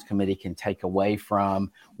admissions committee can take away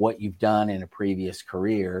from what you've done in a previous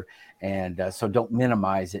career. And so don't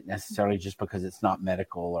minimize it necessarily just because it's not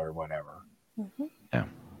medical or whatever. Yeah.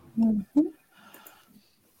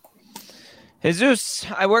 Jesus,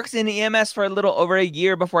 I worked in EMS for a little over a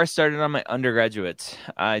year before I started on my undergraduate.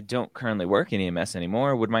 I don't currently work in EMS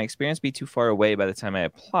anymore. Would my experience be too far away by the time I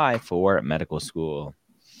apply for medical school?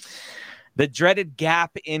 The dreaded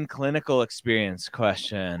gap in clinical experience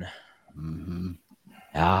question.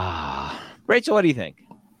 Rachel, what do you think?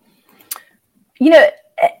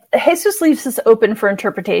 Jesus leaves this open for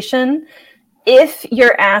interpretation. If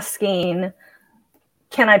you're asking,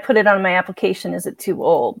 can I put it on my application? Is it too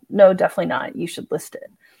old? No, definitely not. You should list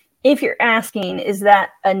it. If you're asking, is that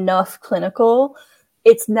enough clinical?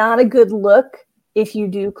 It's not a good look if you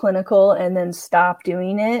do clinical and then stop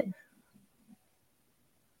doing it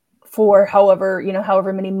for however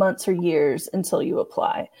many months or years until you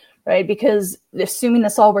apply, right? Because assuming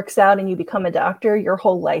this all works out and you become a doctor, your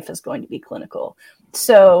whole life is going to be clinical.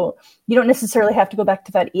 So you don't necessarily have to go back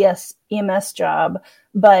to that EMS job,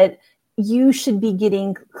 but you should be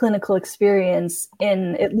getting clinical experience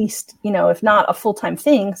in at least, if not a full-time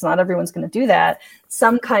thing, because not everyone's going to do that,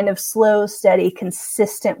 some kind of slow, steady,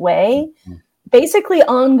 consistent way, basically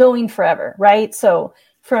ongoing forever, right? So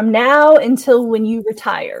from now until when you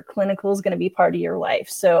retire, clinical is going to be part of your life.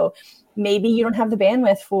 So maybe you don't have the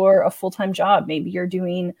bandwidth for a full-time job. Maybe you're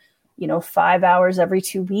doing, 5 hours every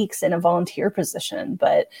 2 weeks in a volunteer position,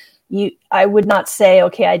 but I would not say,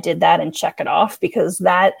 okay, I did that and check it off, because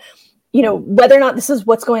that, whether or not this is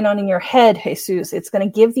what's going on in your head, Jesus, it's going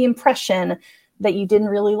to give the impression that you didn't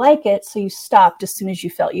really like it. So you stopped as soon as you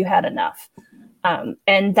felt you had enough.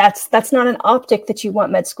 And that's not an optic that you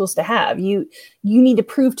want med schools to have. You need to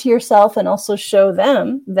prove to yourself and also show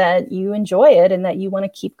them that you enjoy it and that you want to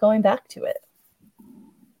keep going back to it.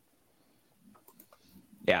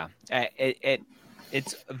 Yeah,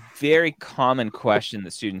 it's a very common question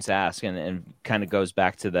that students ask, and kind of goes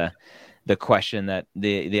back to the question that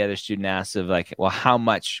the other student asked of like, well, how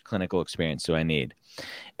much clinical experience do I need?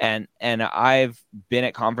 And I've been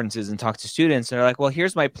at conferences and talked to students, and they're like, well,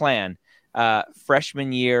 here's my plan.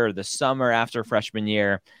 Freshman year or the summer after freshman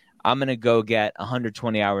year, I'm going to go get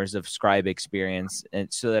 120 hours of scribe experience,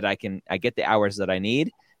 and so that I get the hours that I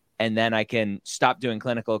need. And then I can stop doing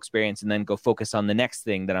clinical experience and then go focus on the next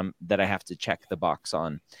thing that I have to check the box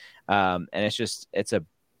on. And it's a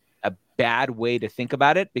bad way to think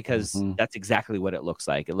about it, because that's exactly what it looks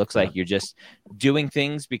like. It looks like you're just doing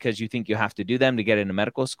things because you think you have to do them to get into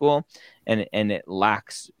medical school, and it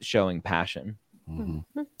lacks showing passion.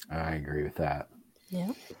 I agree with that.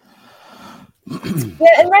 Yeah.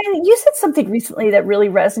 Yeah, and Ryan, you said something recently that really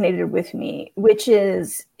resonated with me, which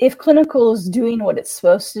is if clinical is doing what it's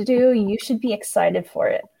supposed to do, you should be excited for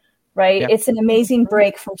it, right? Yeah. It's an amazing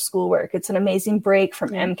break from schoolwork. It's an amazing break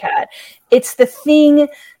from MCAT. It's the thing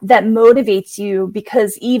that motivates you,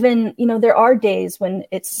 because even, there are days when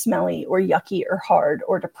it's smelly or yucky or hard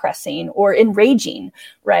or depressing or enraging,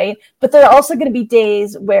 right? But there are also going to be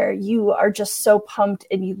days where you are just so pumped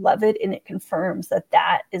and you love it, and it confirms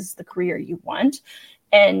that is the career you want.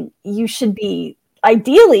 And you should be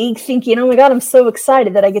ideally thinking, oh my God, I'm so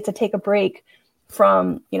excited that I get to take a break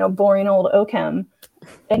from, boring old OChem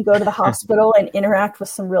and go to the hospital and interact with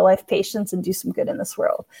some real life patients and do some good in this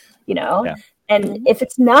world, Yeah. And if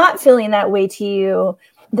it's not feeling that way to you,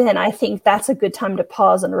 then I think that's a good time to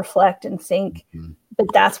pause and reflect and think, but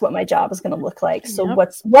that's what my job is going to look like. So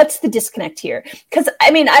what's the disconnect here? Because I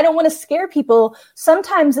don't want to scare people.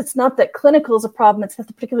 Sometimes it's not that clinical is a problem. It's that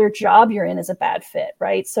the particular job you're in is a bad fit,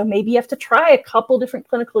 right? So maybe you have to try a couple different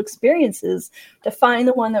clinical experiences to find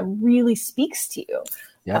the one that really speaks to you.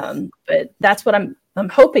 Yeah. But that's what I'm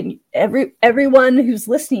hoping everyone who's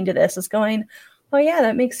listening to this is going, oh yeah,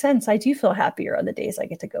 that makes sense. I do feel happier on the days I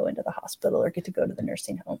get to go into the hospital or get to go to the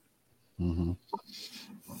nursing home.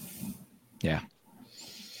 Yeah.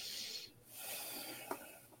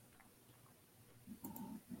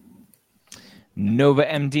 Nova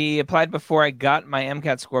MD applied before I got my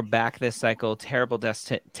MCAT score back this cycle. Terrible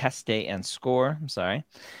test day and score. I'm sorry.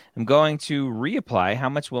 I'm going to reapply. How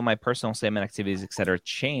much will my personal statement, activities, etc.,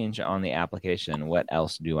 change on the application? What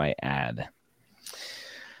else do I add?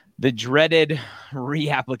 The dreaded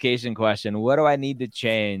reapplication question. What do I need to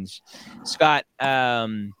change? Scott,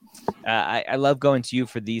 I love going to you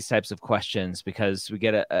for these types of questions, because we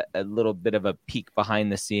get a little bit of a peek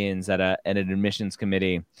behind the scenes at an admissions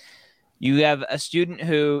committee. You have a student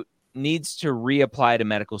who needs to reapply to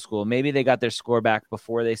medical school. Maybe they got their score back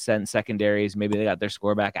before they sent secondaries. Maybe they got their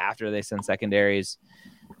score back after they sent secondaries.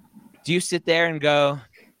 Do you sit there and go,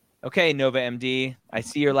 okay, Nova MD, I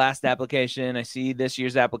see your last application. I see this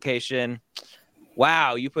year's application.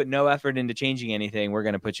 Wow, you put no effort into changing anything. We're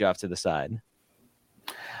going to put you off to the side.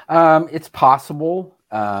 It's possible.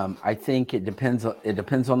 I think it depends. It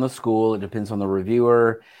depends on the school. It depends on the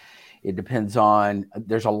reviewer. It depends on,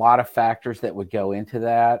 there's a lot of factors that would go into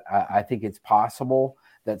that. I think it's possible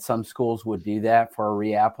that some schools would do that for a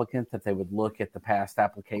reapplicant, that they would look at the past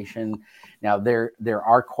application. Now, there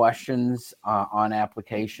are questions on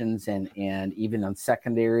applications and even on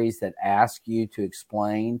secondaries that ask you to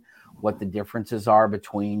explain what the differences are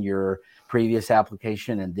between your previous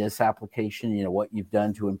application and this application, what you've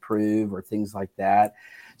done to improve or things like that.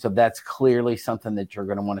 So that's clearly something that you're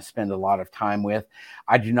going to want to spend a lot of time with.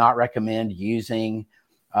 I do not recommend using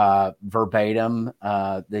verbatim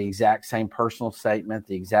the exact same personal statement,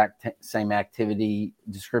 the exact same activity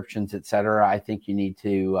descriptions, et cetera. I think you need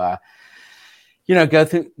to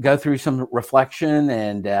go through some reflection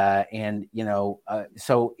and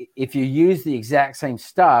so if you use the exact same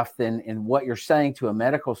stuff, then and what you're saying to a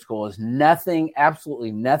medical school is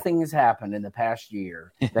absolutely nothing has happened in the past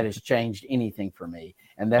year that has changed anything for me,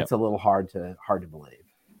 and that's a little hard to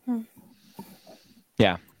believe.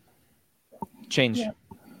 Yeah, change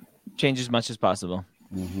as much as possible.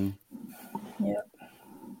 Mm-hmm. Yeah.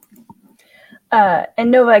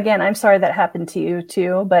 And Nova, again, I'm sorry that happened to you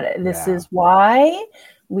too, but this is why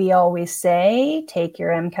we always say take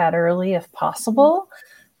your MCAT early if possible,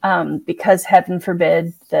 because heaven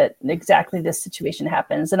forbid that exactly this situation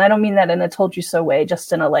happens. And I don't mean that in a told you so way,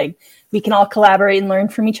 just in a we can all collaborate and learn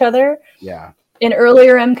from each other. Yeah. An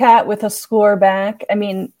earlier MCAT with a score back, I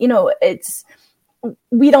mean,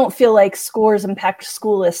 we don't feel like scores impact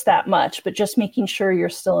school lists that much, but just making sure you're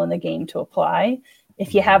still in the game to apply.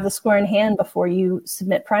 If you have the score in hand before you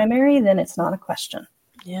submit primary, then it's not a question.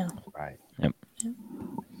 Yeah. Right. Yep.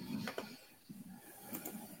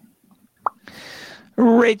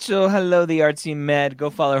 Rachel, hello, the Artsy Med. Go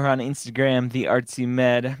follow her on Instagram, the Artsy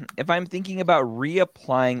Med. If I'm thinking about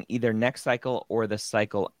reapplying either next cycle or the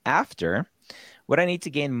cycle after, would I need to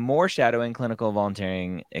gain more shadowing, clinical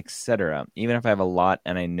volunteering, etc., even if I have a lot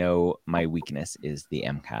and I know my weakness is the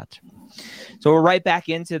MCAT? So we're right back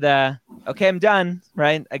into okay, I'm done,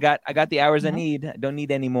 right? I got the hours I need. I don't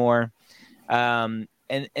need any more. And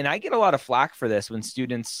I get a lot of flack for this when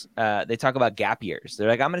students, they talk about gap years. They're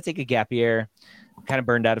like, I'm going to take a gap year. I'm kind of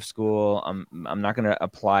burned out of school. I'm not going to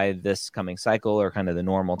apply this coming cycle or kind of the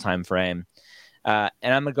normal time frame. And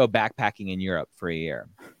I'm going to go backpacking in Europe for a year.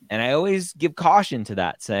 And I always give caution to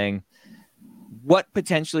that, saying, what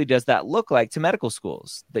potentially does that look like to medical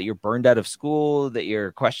schools? That you're burned out of school, that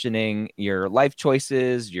you're questioning your life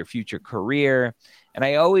choices, your future career. And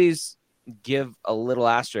I always give a little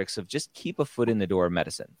asterisk of just keep a foot in the door of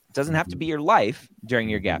medicine. It doesn't have to be your life during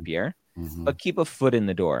your gap year, but keep a foot in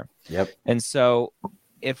the door. Yep. And so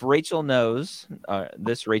if Rachel knows,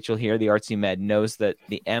 this Rachel here, the Artsy Med, knows that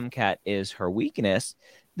the MCAT is her weakness,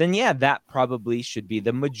 then yeah, that probably should be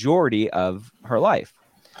the majority of her life.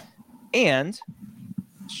 And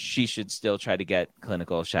she should still try to get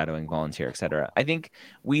clinical, shadowing, volunteer, etc. I think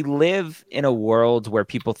we live in a world where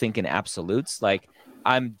people think in absolutes, like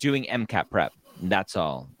I'm doing MCAT prep, that's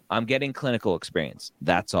all. I'm getting clinical experience,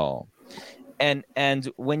 that's all. And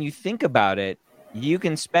when you think about it, you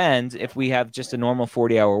can spend, if we have just a normal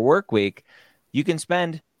 40-hour work week, you can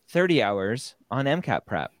spend 30 hours on MCAT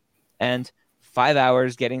prep and 5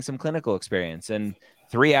 hours getting some clinical experience and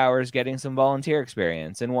 3 hours getting some volunteer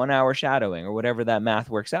experience and 1 hour shadowing or whatever that math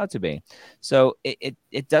works out to be. So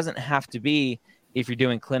it doesn't have to be, if you're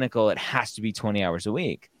doing clinical, it has to be 20 hours a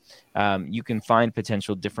week. You can find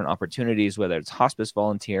potential different opportunities, whether it's hospice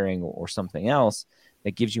volunteering or something else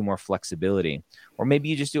that gives you more flexibility. Or maybe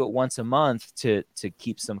you just do it once a month to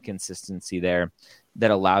keep some consistency there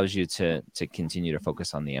that allows you to continue to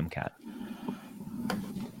focus on the MCAT.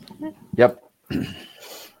 Yep.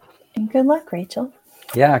 And good luck, Rachel.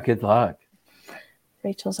 Yeah, good luck.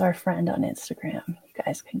 Rachel's our friend on Instagram. You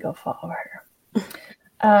guys can go follow her.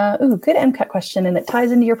 Good MCAT question, and it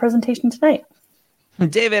ties into your presentation tonight.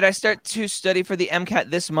 David, I start to study for the MCAT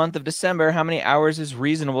this month of December. How many hours is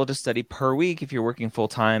reasonable to study per week if you're working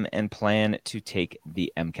full-time and plan to take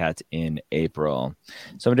the MCAT in April?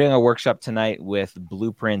 So I'm doing a workshop tonight with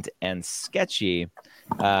Blueprint and Sketchy.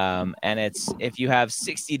 And it's if you have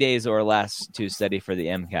 60 days or less to study for the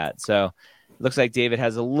MCAT. So it looks like David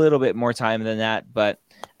has a little bit more time than that. But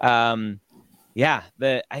I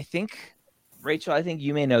think, Rachel, I think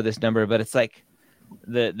you may know this number, but it's like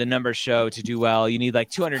the numbers show to do well, you need like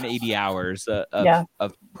 280 hours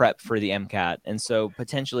of prep for the MCAT. And so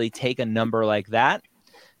potentially take a number like that,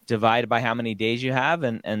 divide by how many days you have,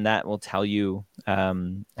 and that will tell you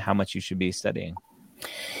how much you should be studying.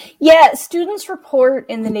 Yeah, students report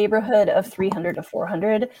in the neighborhood of 300 to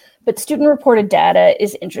 400, but student reported data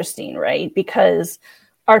is interesting, right? Because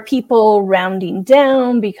are people rounding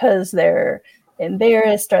down because they're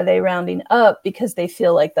embarrassed? Are they rounding up because they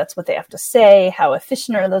feel like that's what they have to say? How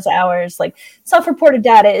efficient are those hours? Like self-reported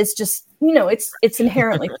data is just, it's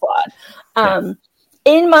inherently flawed.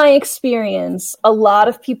 In my experience, a lot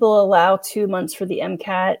of people allow 2 months for the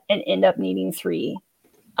MCAT and end up needing 3.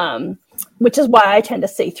 Which is why I tend to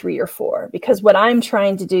say 3 or 4, because what I'm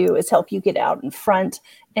trying to do is help you get out in front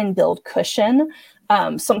and build cushion.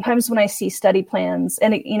 Sometimes when I see study plans,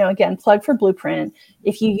 and again, plug for Blueprint,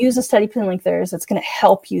 if you use a study plan like theirs, it's going to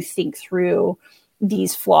help you think through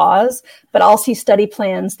these flaws. But I'll see study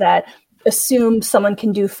plans that assume someone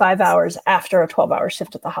can do 5 hours after a 12-hour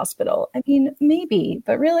shift at the hospital. I mean, maybe,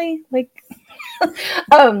 but really,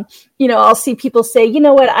 I'll see people say, you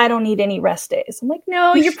know what, I don't need any rest days. I'm like,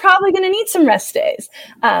 no, you're probably going to need some rest days.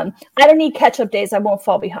 I don't need catch-up days. I won't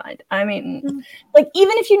fall behind. I mean, like,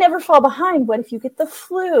 even if you never fall behind, what if you get the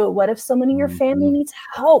flu? What if someone in your family needs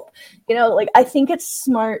help? Like, I think it's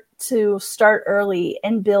smart to start early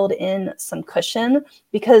and build in some cushion,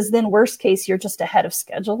 because then worst case, you're just ahead of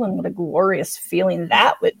schedule, and what a glorious feeling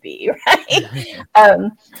that would be,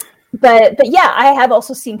 right? But yeah, I have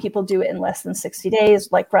also seen people do it in less than 60 days.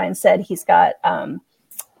 Like Brian said, he's got an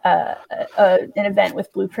event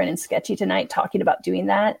with Blueprint and Sketchy tonight talking about doing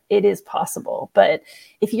that. It is possible. But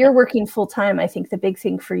if you're working full time, I think the big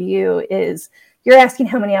thing for you is, you're asking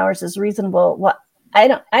how many hours is reasonable. Well, I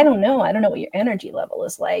don't know. I don't know what your energy level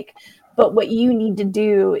is like. But what you need to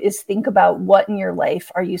do is think about what in your life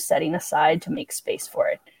are you setting aside to make space for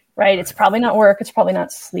it, right? It's probably not work. It's probably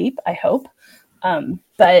not sleep, I hope.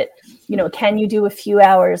 But, can you do a few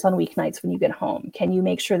hours on weeknights when you get home? Can you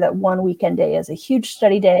make sure that one weekend day is a huge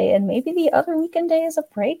study day and maybe the other weekend day is a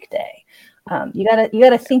break day? You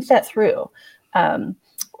gotta think that through.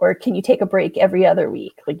 Or can you take a break every other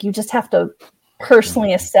week? Like, you just have to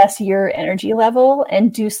personally assess your energy level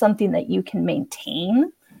and do something that you can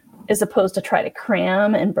maintain, as opposed to try to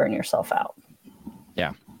cram and burn yourself out.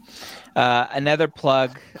 Yeah. Another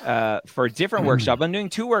plug for a different workshop. I'm doing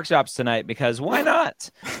 2 workshops tonight because why not?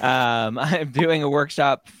 I'm doing a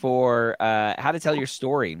workshop for how to tell your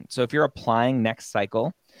story. So if you're applying next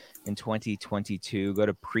cycle in 2022, go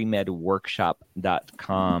to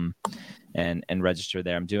premedworkshop.com and register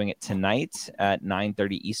there. I'm doing it tonight at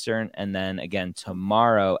 9:30 Eastern, and then again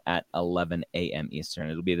tomorrow at 11 a.m. Eastern.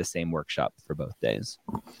 It'll be the same workshop for both days.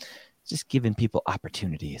 Just giving people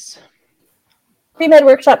opportunities.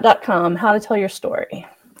 premedworkshop.com, how to tell your story.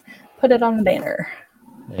 Put it on the banner.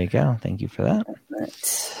 There you go. Thank you for that.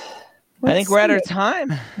 I think we're at our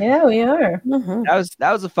time. Yeah, we are. Mm-hmm.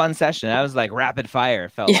 That was a fun session. That was like rapid fire,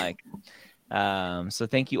 it felt like. So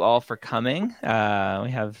thank you all for coming.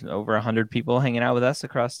 We have over 100 people hanging out with us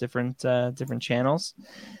across different channels.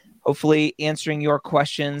 Hopefully answering your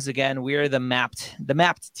questions. Again, we're the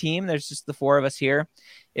mapped team. There's just the 4 of us here.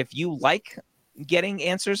 If you like getting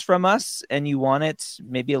answers from us and you want it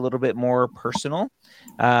maybe a little bit more personal,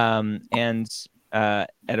 and at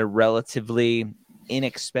a relatively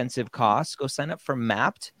inexpensive cost, go sign up for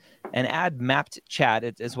Mapped and add Mapped Chat.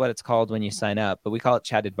 It is what it's called when you sign up, but we call it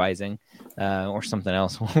chat advising or something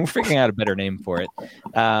else. We're figuring out a better name for it,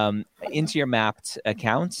 into your Mapped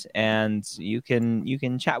account, and you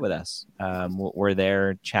can chat with us. We're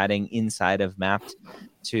there chatting inside of Mapped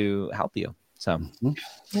to help you. So but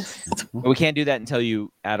we can't do that until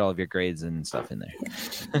you add all of your grades and stuff in there.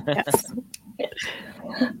 Yes.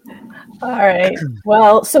 All right.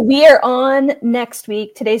 Well, so we are on next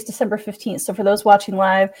week. Today's December 15th. So for those watching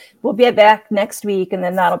live, we'll be back next week, and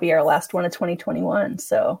then that'll be our last one of 2021.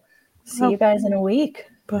 So see you guys in a week.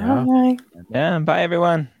 Bye. Yeah. Bye,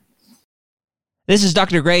 everyone. This is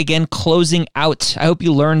Dr. Gray again, closing out. I hope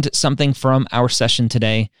you learned something from our session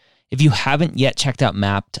today. If you haven't yet checked out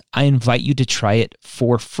Mapped, I invite you to try it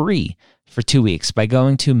for free for 2 weeks by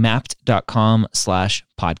going to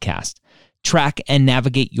mapped.com/podcast. Track and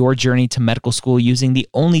navigate your journey to medical school using the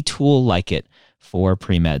only tool like it for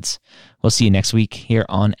pre-meds. We'll see you next week here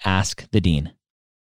on Ask the Dean.